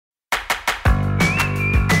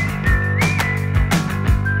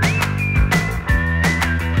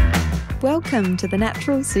Welcome to the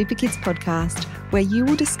Natural Super Kids podcast, where you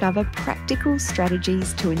will discover practical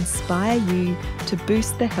strategies to inspire you to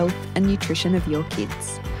boost the health and nutrition of your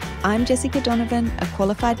kids. I'm Jessica Donovan, a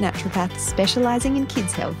qualified naturopath specialising in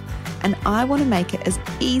kids' health, and I want to make it as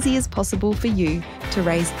easy as possible for you to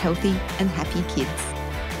raise healthy and happy kids.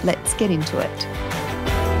 Let's get into it.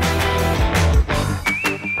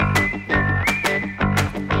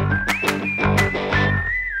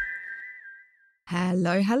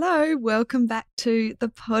 Hello. Welcome back to the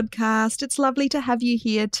podcast. It's lovely to have you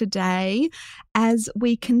here today as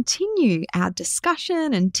we continue our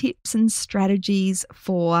discussion and tips and strategies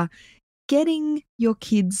for getting your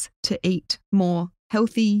kids to eat more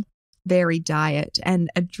healthy, varied diet and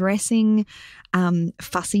addressing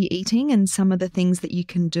fussy eating and some of the things that you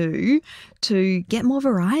can do to get more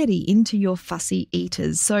variety into your fussy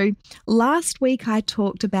eaters. So last week I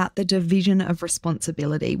talked about the division of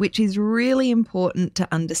responsibility, which is really important to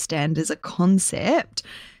understand as a concept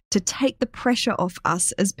to take the pressure off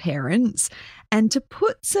us as parents and to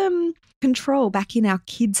put some control back in our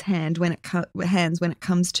kids' hands when it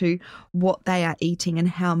comes to what they are eating and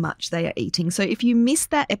how much they are eating. So if you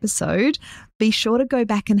missed that episode, be sure to go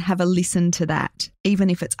back and have a listen to that, even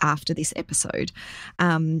if it's after this episode,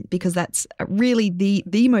 because that's really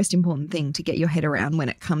the most important thing to get your head around when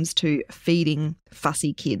it comes to feeding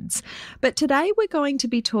fussy kids. But today we're going to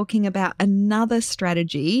be talking about another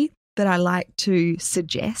strategy that I like to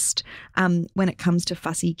suggest when it comes to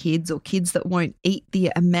fussy kids or kids that won't eat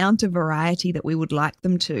the amount of variety that we would like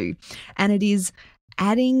them to. And it is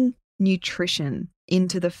adding nutrition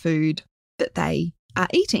into the food that they are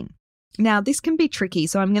eating. Now, this can be tricky,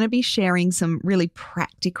 so I'm going to be sharing some really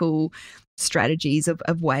practical strategies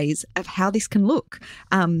of ways of how this can look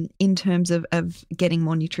in terms of getting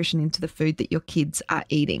more nutrition into the food that your kids are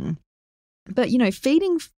eating. But,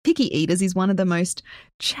 feeding picky eaters is one of the most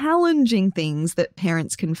challenging things that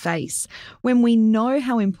parents can face. When we know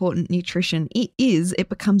how important nutrition is, it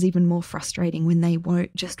becomes even more frustrating when they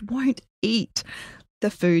won't eat the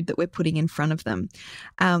food that we're putting in front of them.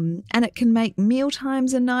 And it can make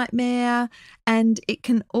mealtimes a nightmare, and it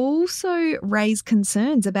can also raise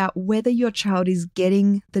concerns about whether your child is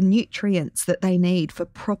getting the nutrients that they need for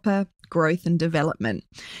proper growth and development.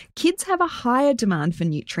 Kids have a higher demand for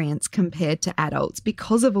nutrients compared to adults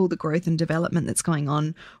because of all the growth and development that's going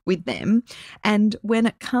on with them. And when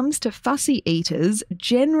it comes to fussy eaters,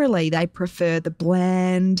 generally they prefer the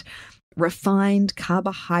bland, refined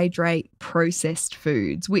carbohydrate processed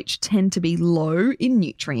foods, which tend to be low in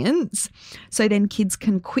nutrients. So then kids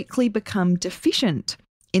can quickly become deficient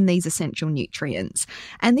in these essential nutrients.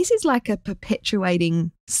 And this is like a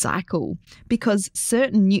perpetuating cycle because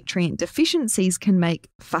certain nutrient deficiencies can make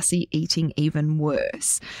fussy eating even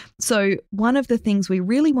worse. So one of the things we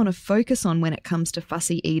really want to focus on when it comes to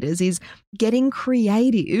fussy eaters is getting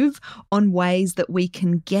creative on ways that we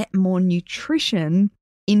can get more nutrition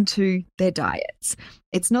into their diets.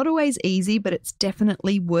 It's not always easy, but it's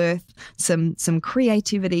definitely worth some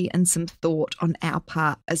creativity and some thought on our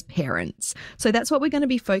part as parents. So that's what we're going to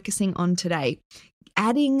be focusing on today,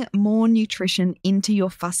 adding more nutrition into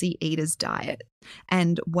your fussy eater's diet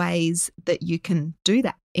and ways that you can do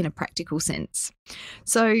that in a practical sense.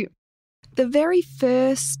 So the very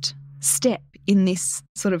first step in this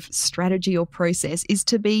sort of strategy or process is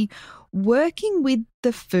to be working with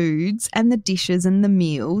the foods and the dishes and the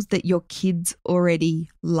meals that your kids already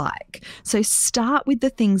like. So start with the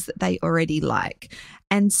things that they already like.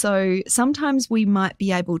 And so sometimes we might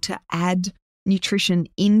be able to add nutrition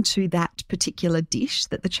into that particular dish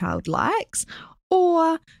that the child likes,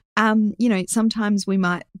 or sometimes we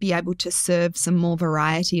might be able to serve some more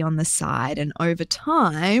variety on the side, and over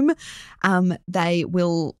time, they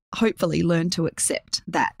will hopefully learn to accept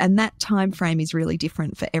that. And that time frame is really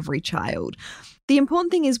different for every child. The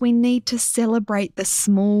important thing is we need to celebrate the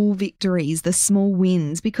small victories, the small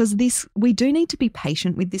wins, because we do need to be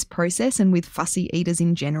patient with this process and with fussy eaters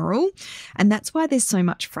in general. And that's why there's so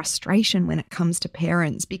much frustration when it comes to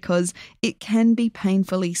parents, because it can be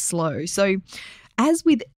painfully slow. So as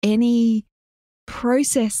with any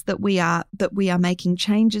process that we are making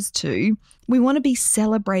changes to, we want to be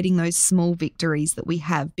celebrating those small victories that we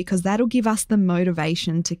have, because that'll give us the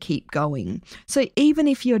motivation to keep going. So even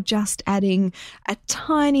if you're just adding a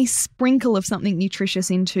tiny sprinkle of something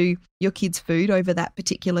nutritious into your kids' food over that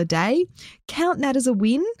particular day, count that as a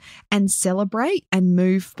win and celebrate and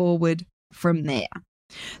move forward from there.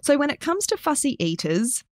 So when it comes to fussy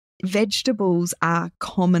eaters, vegetables are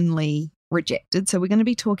commonly rejected. So we're going to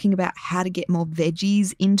be talking about how to get more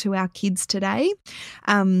veggies into our kids today.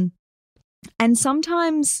 And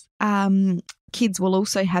sometimes kids will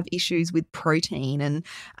also have issues with protein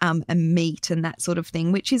and meat and that sort of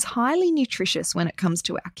thing, which is highly nutritious when it comes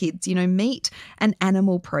to our kids. You know, meat and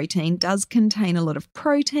animal protein does contain a lot of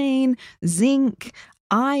protein, zinc,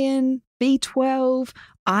 iron, B12,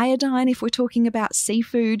 iodine if we're talking about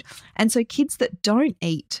seafood. And so kids that don't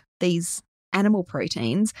eat these animal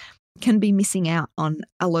proteins can be missing out on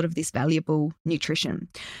a lot of this valuable nutrition.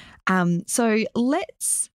 So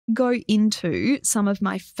let's go into some of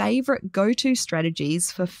my favorite go-to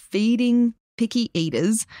strategies for feeding picky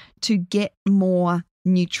eaters to get more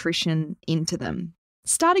nutrition into them.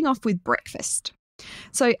 Starting off with breakfast.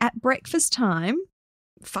 So at breakfast time,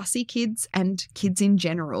 fussy kids and kids in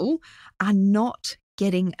general are not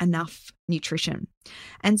getting enough nutrition.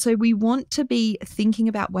 And so we want to be thinking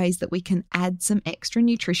about ways that we can add some extra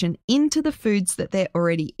nutrition into the foods that they're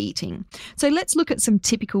already eating. So let's look at some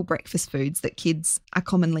typical breakfast foods that kids are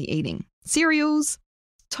commonly eating. Cereals,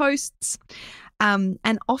 toasts, and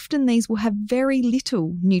often these will have very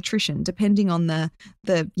little nutrition depending on the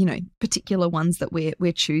particular ones that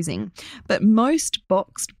we're choosing. But most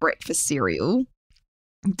boxed breakfast cereal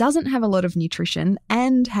doesn't have a lot of nutrition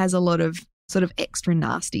and has a lot of sort of extra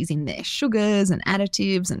nasties in there, sugars and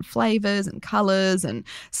additives and flavors and colors and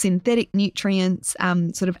synthetic nutrients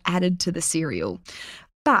sort of added to the cereal.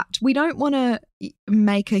 But we don't want to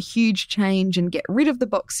make a huge change and get rid of the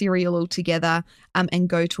box cereal altogether and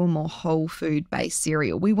go to a more whole food-based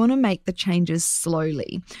cereal. We want to make the changes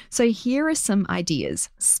slowly. So here are some ideas.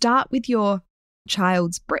 Start with your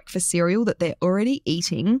child's breakfast cereal that they're already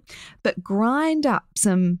eating, but grind up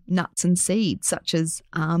some nuts and seeds such as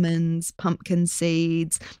almonds, pumpkin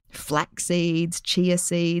seeds, flax seeds, chia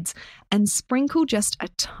seeds, and sprinkle just a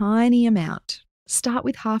tiny amount. Start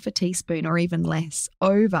with half a teaspoon or even less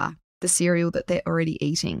over the cereal that they're already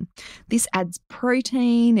eating. This adds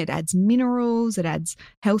protein, it adds minerals, it adds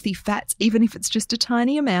healthy fats. Even if it's just a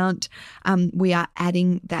tiny amount, we are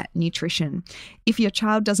adding that nutrition. If your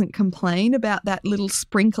child doesn't complain about that little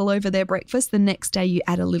sprinkle over their breakfast, the next day you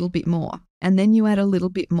add a little bit more, and then you add a little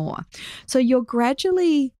bit more. So you're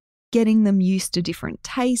gradually getting them used to different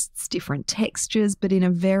tastes, different textures, but in a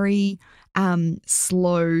very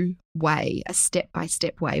slow way, a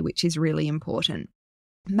step-by-step way, which is really important.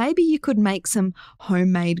 Maybe you could make some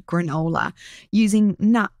homemade granola using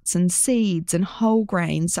nuts and seeds and whole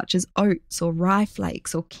grains such as oats or rye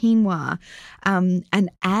flakes or quinoa,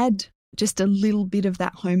 and add just a little bit of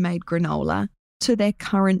that homemade granola to their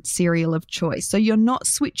current cereal of choice. So you're not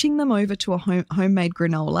switching them over to a homemade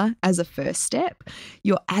granola as a first step.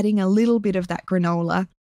 You're adding a little bit of that granola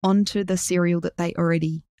onto the cereal that they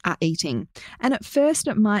already are eating. And at first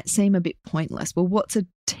it might seem a bit pointless. Well, what's a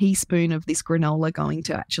teaspoon of this granola going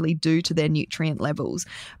to actually do to their nutrient levels?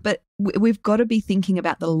 But we've got to be thinking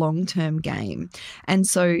about the long-term game. And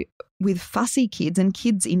so with fussy kids and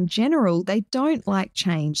kids in general, they don't like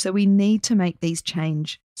change. So we need to make these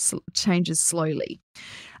changes slowly.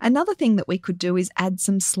 Another thing that we could do is add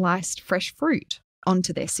some sliced fresh fruit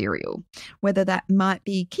onto their cereal, whether that might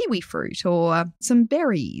be kiwi fruit or some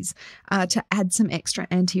berries to add some extra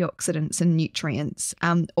antioxidants and nutrients,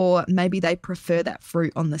 or maybe they prefer that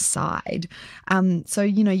fruit on the side. So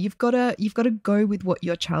you've got to go with what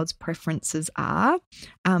your child's preferences are,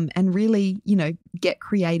 and really get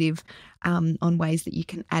creative on ways that you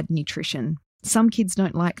can add nutrition. Some kids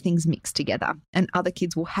don't like things mixed together, and other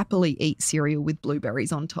kids will happily eat cereal with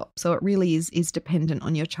blueberries on top. So it really is dependent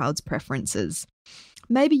on your child's preferences.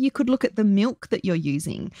 Maybe you could look at the milk that you're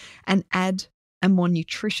using and add a more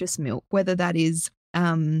nutritious milk, whether that is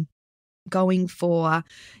going for,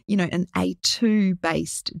 an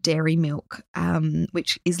A2-based dairy milk,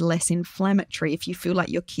 which is less inflammatory if you feel like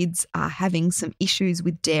your kids are having some issues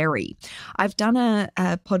with dairy. I've done a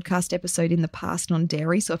podcast episode in the past on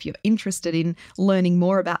dairy, so if you're interested in learning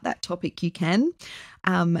more about that topic, you can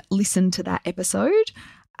listen to that episode.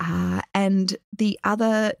 And the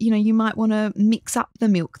other, you might want to mix up the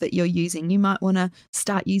milk that you're using. You might want to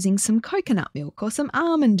start using some coconut milk or some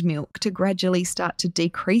almond milk to gradually start to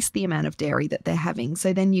decrease the amount of dairy that they're having.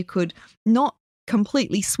 So then you could not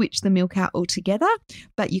completely switch the milk out altogether,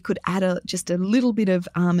 but you could add just a little bit of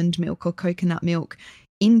almond milk or coconut milk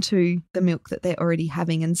into the milk that they're already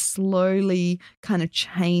having and slowly kind of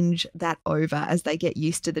change that over as they get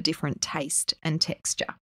used to the different taste and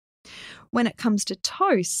texture. When it comes to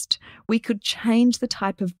toast, we could change the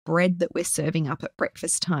type of bread that we're serving up at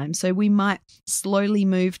breakfast time. So we might slowly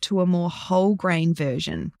move to a more whole grain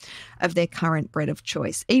version of their current bread of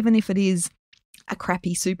choice. Even if it is a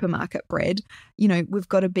crappy supermarket bread, we've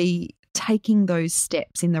got to be taking those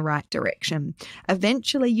steps in the right direction.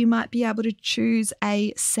 Eventually, you might be able to choose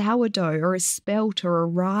a sourdough or a spelt or a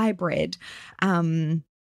rye bread. And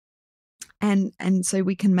so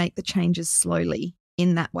we can make the changes slowly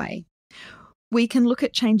in that way. We can look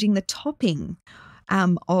at changing the topping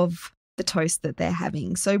of the toast that they're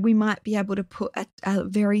having. So we might be able to put a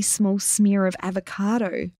very small smear of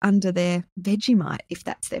avocado under their Vegemite if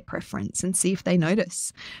that's their preference and see if they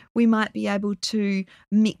notice. We might be able to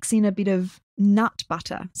mix in a bit of nut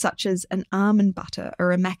butter, such as an almond butter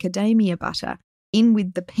or a macadamia butter, in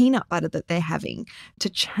with the peanut butter that they're having to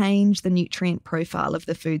change the nutrient profile of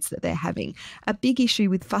the foods that they're having. A big issue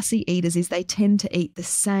with fussy eaters is they tend to eat the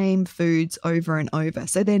same foods over and over,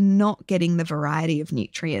 so they're not getting the variety of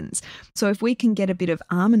nutrients. So if we can get a bit of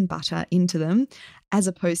almond butter into them as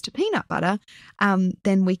opposed to peanut butter,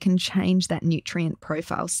 then we can change that nutrient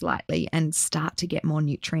profile slightly and start to get more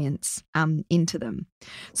nutrients into them.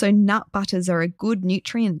 So nut butters are a good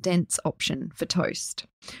nutrient-dense option for toast.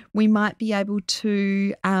 We might be able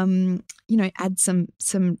to, add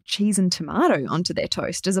some cheese and tomato onto their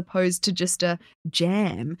toast as opposed to just a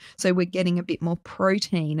jam. So we're getting a bit more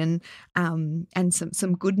protein and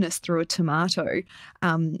some goodness through a tomato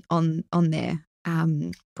on their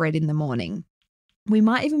bread in the morning. We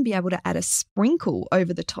might even be able to add a sprinkle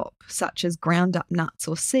over the top, such as ground up nuts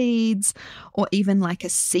or seeds, or even like a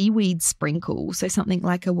seaweed sprinkle. So something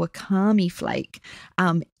like a wakame flake,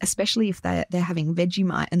 especially if they're having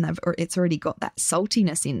Vegemite and it's already got that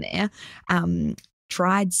saltiness in there.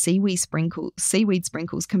 Dried seaweed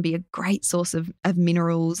sprinkles can be a great source of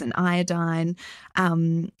minerals and iodine.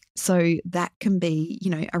 So that can be,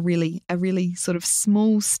 a really sort of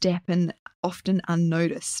small step and often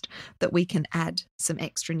unnoticed that we can add some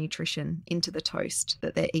extra nutrition into the toast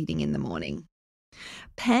that they're eating in the morning.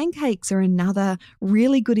 Pancakes are another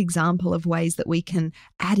really good example of ways that we can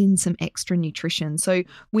add in some extra nutrition. So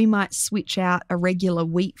we might switch out a regular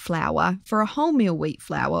wheat flour for a wholemeal wheat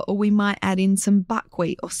flour, or we might add in some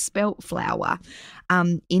buckwheat or spelt flour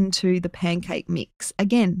into the pancake mix.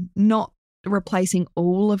 Again, not replacing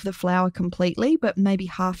all of the flour completely, but maybe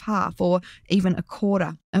half, or even a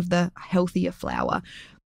quarter of the healthier flour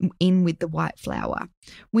in with the white flour.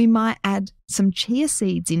 We might add some chia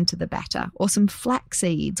seeds into the batter, or some flax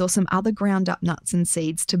seeds, or some other ground up nuts and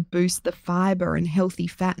seeds to boost the fiber and healthy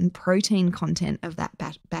fat and protein content of that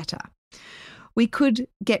batter. We could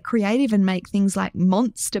get creative and make things like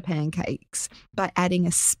monster pancakes by adding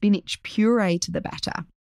a spinach puree to the batter.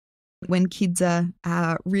 When kids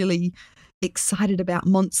are really excited about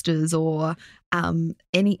monsters or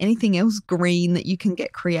anything else green that you can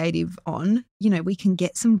get creative on, we can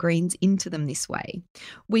get some greens into them this way.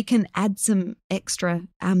 We can add some extra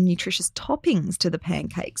nutritious toppings to the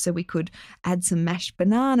pancake. So we could add some mashed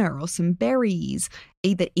banana or some berries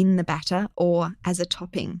either in the batter or as a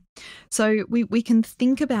topping. So we can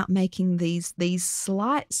think about making these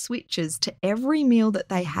slight switches to every meal that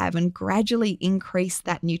they have and gradually increase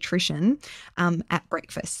that nutrition at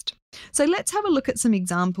breakfast. So let's have a look at some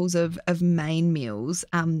examples of main meals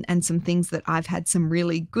and some things that I've had some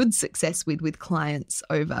really good success with clients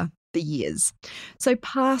over the years. So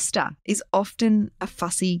pasta is often a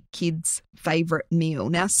fussy kid's favourite meal.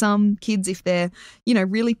 Now, some kids, if they're,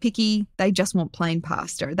 really picky, they just want plain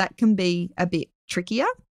pasta. That can be a bit trickier.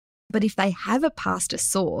 But if they have a pasta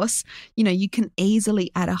sauce, you can easily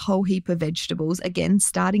add a whole heap of vegetables. Again,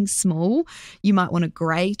 starting small, you might want to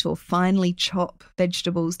grate or finely chop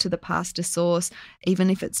vegetables to the pasta sauce, even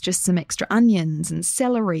if it's just some extra onions and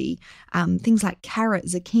celery, things like carrot,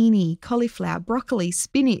 zucchini, cauliflower, broccoli,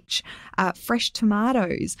 spinach, fresh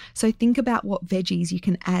tomatoes. So think about what veggies you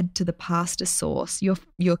can add to the pasta sauce,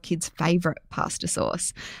 your kid's favourite pasta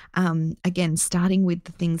sauce. Again, starting with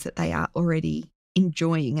the things that they are already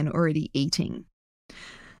enjoying and already eating.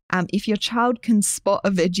 If your child can spot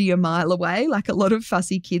a veggie a mile away, like a lot of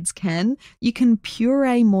fussy kids can, you can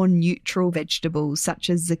puree more neutral vegetables such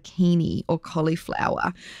as zucchini or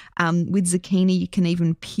cauliflower. With zucchini, you can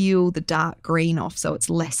even peel the dark green off so it's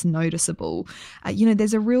less noticeable.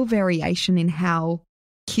 There's a real variation in how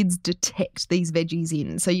kids detect these veggies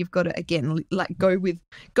in. So you've got to, again, go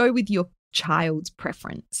with your child's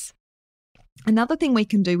preference. Another thing we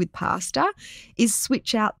can do with pasta is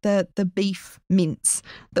switch out the beef mince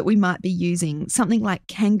that we might be using, something like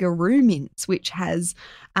kangaroo mince, which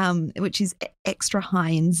is extra high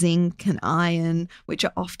in zinc and iron, which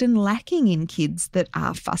are often lacking in kids that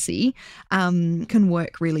are fussy, can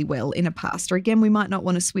work really well in a pasta. Again, we might not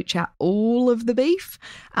want to switch out all of the beef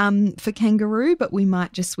for kangaroo, but we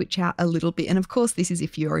might just switch out a little bit. And of course, this is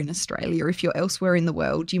if you're in Australia. If you're elsewhere in the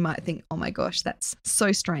world, you might think, oh my gosh, that's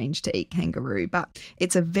so strange to eat kangaroo. kangaroo, but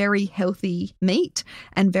it's a very healthy meat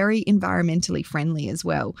and very environmentally friendly as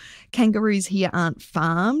well. Kangaroos here aren't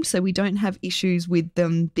farmed, so we don't have issues with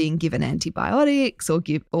them being given antibiotics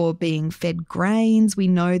or being fed grains. We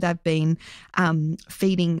know they've been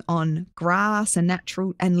feeding on grass and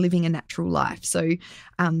living a natural life. So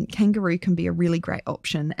kangaroo can be a really great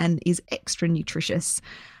option and is extra nutritious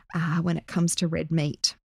when it comes to red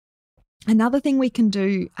meat. Another thing we can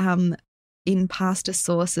do in pasta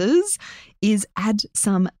sauces is add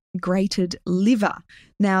some grated liver.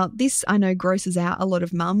 Now, this I know grosses out a lot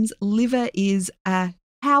of mums. Liver is a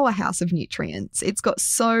powerhouse of nutrients. It's got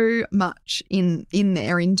so much in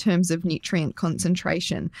there in terms of nutrient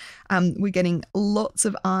concentration. We're getting lots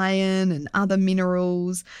of iron and other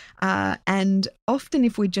minerals, and often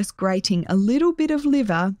if we're just grating a little bit of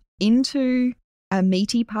liver into a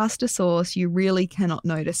meaty pasta sauce, you really cannot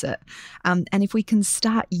notice it. And if we can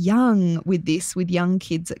start young with this, with young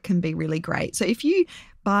kids, it can be really great. So if you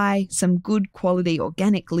buy some good quality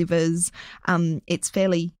organic livers, it's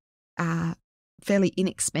fairly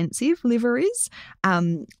inexpensive, liver is.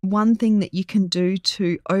 One thing that you can do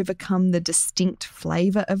to overcome the distinct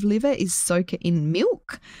flavour of liver is soak it in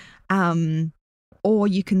milk. Or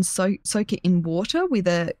you can soak it in water with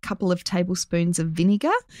a couple of tablespoons of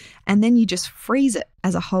vinegar, and then you just freeze it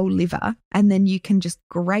as a whole liver, and then you can just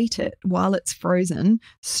grate it while it's frozen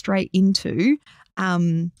straight into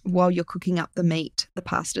while you're cooking up the meat, the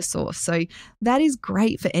pasta sauce. So that is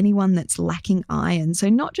great for anyone that's lacking iron. So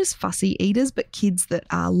not just fussy eaters, but kids that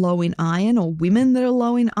are low in iron or women that are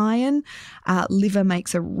low in iron. Liver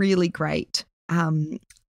makes a really great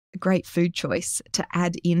food choice to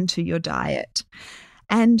add into your diet.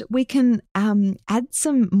 And we can add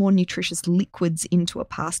some more nutritious liquids into a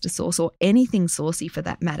pasta sauce, or anything saucy for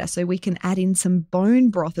that matter. So we can add in some bone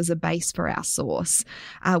broth as a base for our sauce.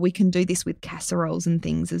 We can do this with casseroles and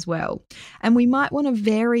things as well. And we might want to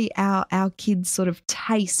vary our kids' sort of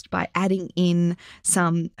taste by adding in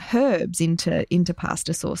some herbs into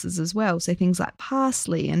pasta sauces as well. So things like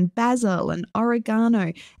parsley and basil and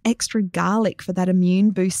oregano, extra garlic for that immune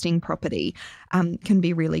boosting property can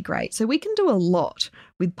be really great. So we can do a lot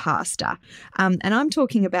with pasta. And I'm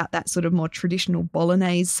talking about that sort of more traditional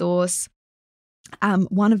bolognese sauce.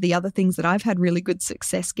 One of the other things that I've had really good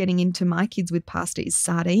success getting into my kids with pasta is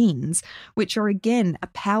sardines, which are, again, a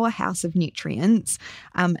powerhouse of nutrients.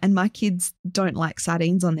 And my kids don't like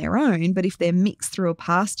sardines on their own, but if they're mixed through a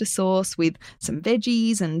pasta sauce with some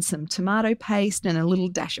veggies and some tomato paste and a little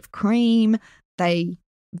dash of cream, they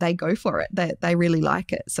go for it. They really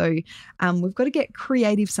like it. So we've got to get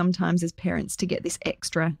creative sometimes as parents to get this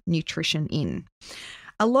extra nutrition in.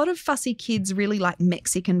 A lot of fussy kids really like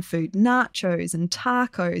Mexican food, nachos and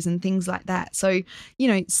tacos and things like that. So,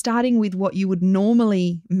 starting with what you would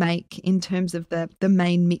normally make in terms of the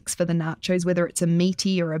main mix for the nachos, whether it's a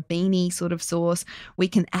meaty or a beany sort of sauce, we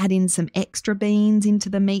can add in some extra beans into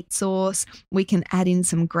the meat sauce. We can add in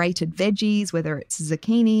some grated veggies, whether it's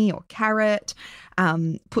zucchini or carrot.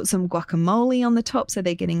 Put some guacamole on the top so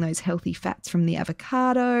they're getting those healthy fats from the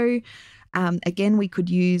avocado. Again, we could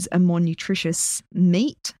use a more nutritious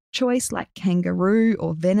meat choice like kangaroo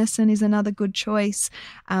or venison is another good choice,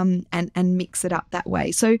 and mix it up that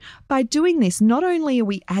way. So by doing this, not only are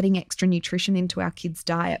we adding extra nutrition into our kids'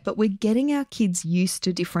 diet, but we're getting our kids used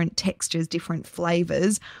to different textures, different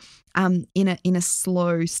flavors, in a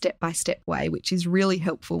slow step-by-step way, which is really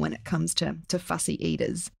helpful when it comes to fussy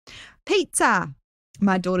eaters. Pizza,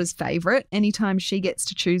 my daughter's favourite. Anytime she gets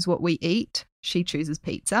to choose what we eat, she chooses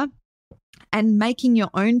pizza. And making your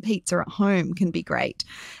own pizza at home can be great.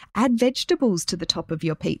 Add vegetables to the top of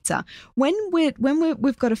your pizza. When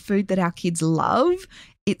we've got a food that our kids love,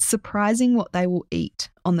 it's surprising what they will eat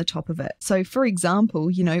on the top of it. So, for example,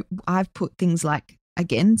 I've put things like,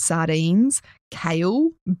 again, sardines, kale,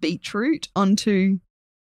 beetroot onto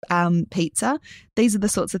pizza. These are the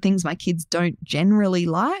sorts of things my kids don't generally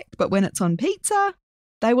like, but when it's on pizza,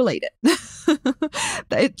 they will eat it.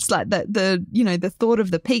 It's like the thought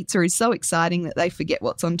of the pizza is so exciting that they forget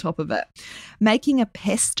what's on top of it. Making a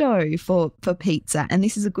pesto for pizza, and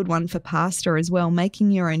this is a good one for pasta as well,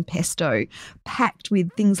 making your own pesto packed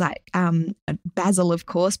with things like basil, of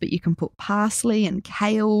course, but you can put parsley and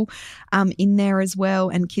kale in there as well,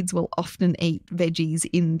 and kids will often eat veggies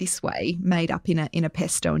in this way, made up in a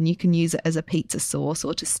pesto, and you can use it as a pizza sauce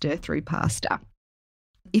or to stir through pasta.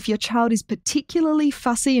 If your child is particularly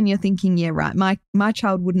fussy and you're thinking, yeah, right, my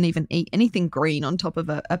child wouldn't even eat anything green on top of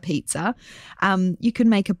a pizza, you can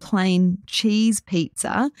make a plain cheese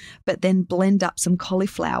pizza, but then blend up some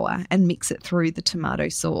cauliflower and mix it through the tomato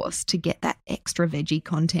sauce to get that extra veggie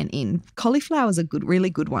content in. Cauliflower is a really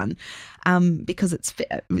good one because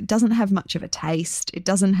it doesn't have much of a taste. It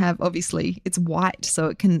doesn't have, obviously, it's white, so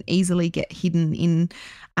it can easily get hidden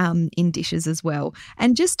in dishes as well.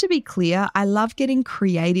 And just to be clear, I love getting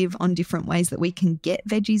creative on different ways that we can get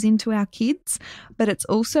veggies into our kids, but it's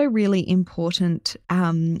also really important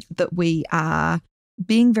that we are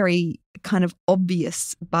being very kind of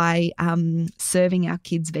obvious by serving our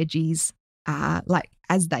kids veggies like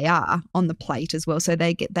as they are on the plate as well. So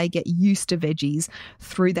they get used to veggies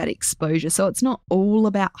through that exposure. So it's not all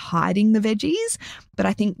about hiding the veggies, but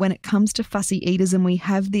I think when it comes to fussy eaters and we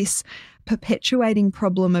have this perpetuating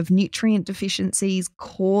problem of nutrient deficiencies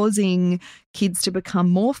causing kids to become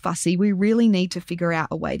more fussy, we really need to figure out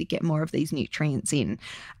a way to get more of these nutrients in.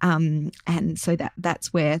 And so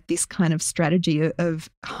that's where this kind of strategy of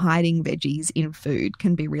hiding veggies in food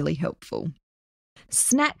can be really helpful.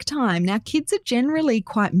 Snack time. Now, kids are generally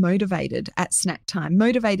quite motivated at snack time,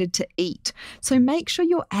 motivated to eat. So make sure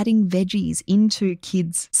you're adding veggies into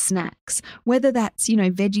kids' snacks, whether that's,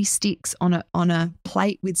 veggie sticks on a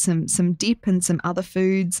plate with some dip and some other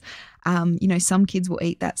foods. Some kids will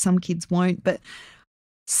eat that, some kids won't. But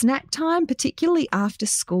snack time, particularly after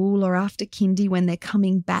school or after kindy when they're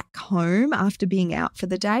coming back home after being out for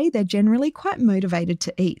the day, they're generally quite motivated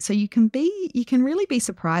to eat. So you can really be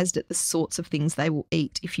surprised at the sorts of things they will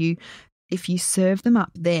eat if you serve them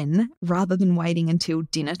up then rather than waiting until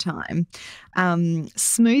dinner time.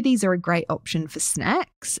 Smoothies are a great option for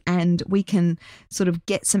snacks, and we can sort of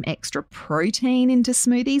get some extra protein into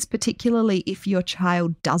smoothies, particularly if your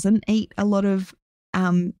child doesn't eat a lot of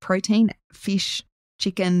protein, fish,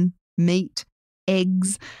 chicken, meat,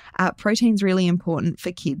 eggs. Protein's really important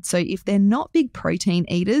for kids. So if they're not big protein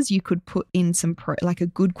eaters, you could put in some like a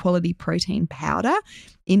good quality protein powder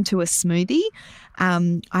into a smoothie.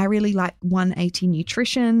 I really like 180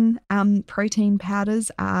 Nutrition protein powders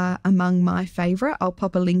are among my favourite. I'll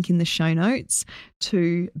pop a link in the show notes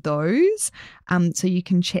to those so you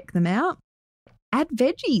can check them out. Add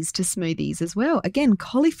veggies to smoothies as well. Again,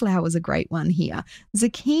 cauliflower is a great one here.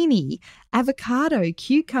 Zucchini, avocado,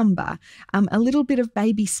 cucumber, a little bit of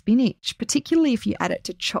baby spinach, particularly if you add it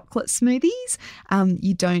to chocolate smoothies,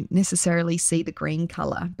 you don't necessarily see the green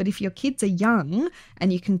colour. But if your kids are young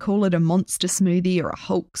and you can call it a monster smoothie or a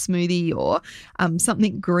Hulk smoothie or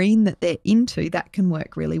something green that they're into, that can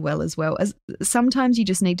work really well as well. As sometimes you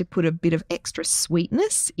just need to put a bit of extra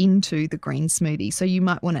sweetness into the green smoothie. So you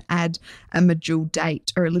might want to add a medjool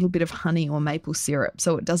date or a little bit of honey or maple syrup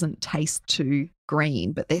so it doesn't taste too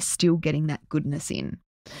green, but they're still getting that goodness in.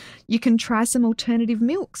 You can try some alternative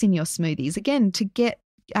milks in your smoothies, again, to get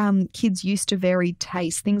kids used to varied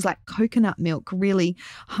tastes, things like coconut milk, really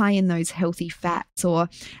high in those healthy fats, or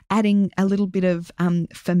adding a little bit of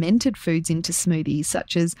fermented foods into smoothies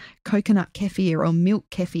such as coconut kefir or milk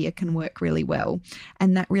kefir can work really well.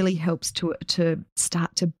 And that really helps to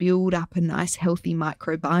start to build up a nice healthy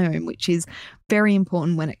microbiome, which is very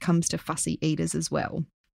important when it comes to fussy eaters as well.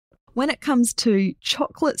 When it comes to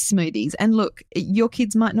chocolate smoothies, and look, your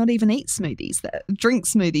kids might not even eat smoothies, drink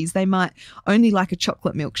smoothies. They might only like a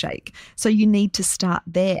chocolate milkshake. So you need to start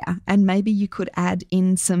there. And maybe you could add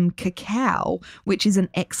in some cacao, which is an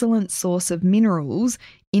excellent source of minerals,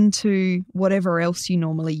 into whatever else you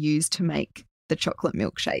normally use to make the chocolate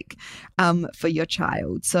milkshake for your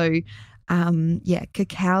child. So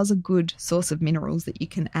cacao's a good source of minerals that you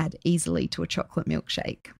can add easily to a chocolate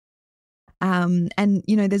milkshake.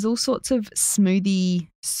 There's all sorts of smoothie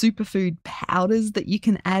superfood powders that you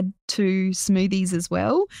can add to smoothies as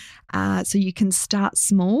well. So you can start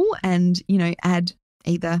small and, add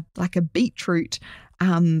either like a beetroot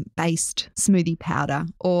based smoothie powder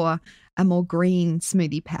or a more green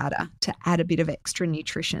smoothie powder to add a bit of extra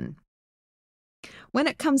nutrition. When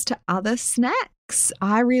it comes to other snacks,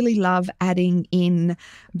 I really love adding in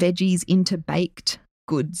veggies into baked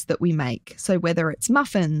goods that we make. So whether it's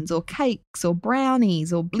muffins or cakes or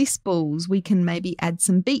brownies or bliss balls, we can maybe add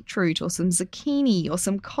some beetroot or some zucchini or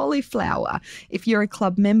some cauliflower. If you're a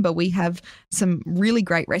club member, we have some really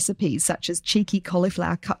great recipes such as cheeky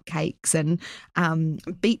cauliflower cupcakes and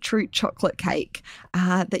beetroot chocolate cake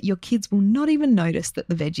that your kids will not even notice that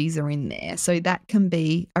the veggies are in there. So that can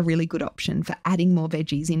be a really good option for adding more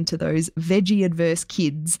veggies into those veggie adverse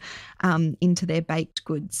kids into their baked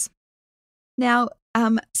goods. Now,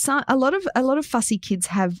 So a lot of fussy kids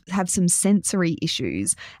have some sensory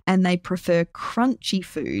issues and they prefer crunchy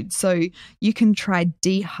food. So you can try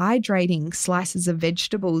dehydrating slices of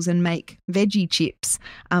vegetables and make veggie chips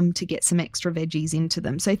to get some extra veggies into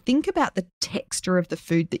them. So think about the texture of the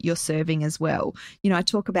food that you're serving as well. I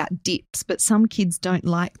talk about dips, but some kids don't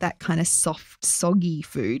like that kind of soft, soggy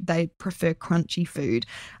food. They prefer crunchy food.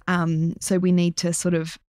 So we need to sort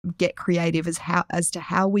of get creative as to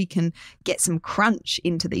how we can get some crunch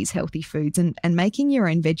into these healthy foods, and making your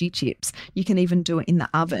own veggie chips. You can even do it in the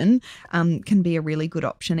oven, can be a really good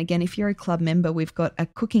option. Again, if you're a club member, we've got a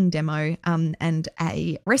cooking demo and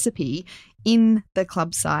a recipe in the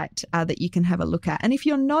club site that you can have a look at. And if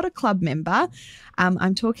you're not a club member,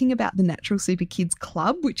 I'm talking about the Natural Super Kids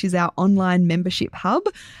Club, which is our online membership hub.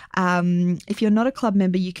 If you're not a club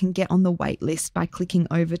member, you can get on the wait list by clicking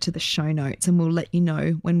over to the show notes, and we'll let you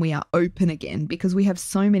know when we are open again, because we have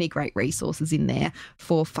so many great resources in there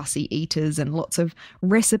for fussy eaters and lots of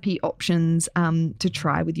recipe options to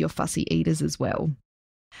try with your fussy eaters as well.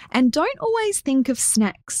 And don't always think of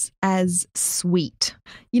snacks as sweet.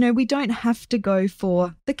 We don't have to go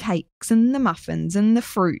for the cakes and the muffins and the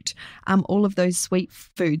fruit, all of those sweet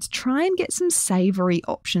foods. Try and get some savoury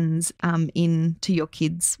options into your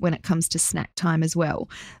kids when it comes to snack time as well.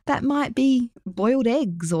 That might be boiled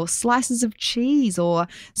eggs or slices of cheese or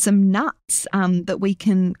some nuts that we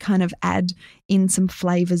can kind of add in some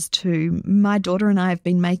flavours too. My daughter and I have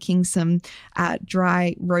been making some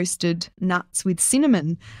dry roasted nuts with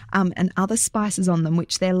cinnamon and other spices on them,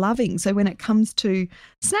 which they're loving. So when it comes to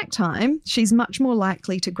snack time, she's much more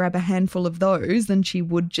likely to grab a handful of those than she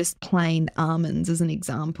would just plain almonds, as an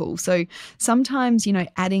example. So sometimes,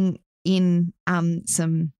 adding in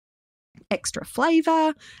some extra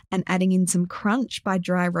flavour and adding in some crunch by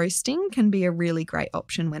dry roasting can be a really great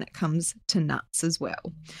option when it comes to nuts as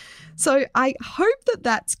well. So I hope that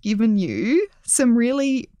that's given you some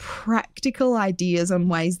really practical ideas on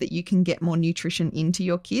ways that you can get more nutrition into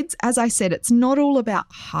your kids. As I said, it's not all about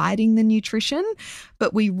hiding the nutrition,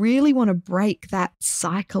 but we really want to break that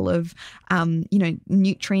cycle of,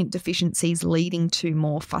 nutrient deficiencies leading to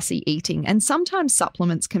more fussy eating. And sometimes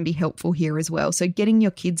supplements can be helpful here as well. So getting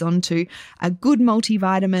your kids onto a good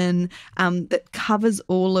multivitamin that covers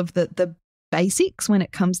all of the basics when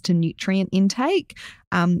it comes to nutrient intake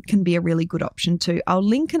can be a really good option too. I'll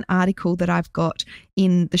link an article that I've got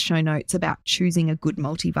in the show notes about choosing a good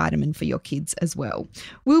multivitamin for your kids as well.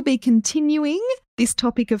 We'll be continuing this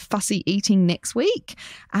topic of fussy eating next week.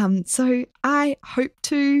 So I hope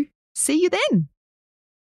to see you then.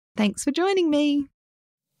 Thanks for joining me.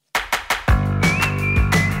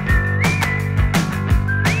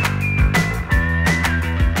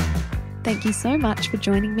 Thank you so much for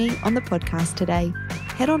joining me on the podcast today.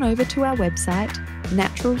 Head on over to our website,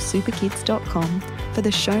 naturalsuperkids.com, for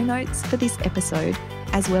the show notes for this episode,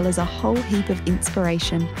 as well as a whole heap of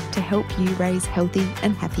inspiration to help you raise healthy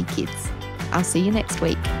and happy kids. I'll see you next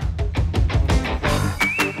week.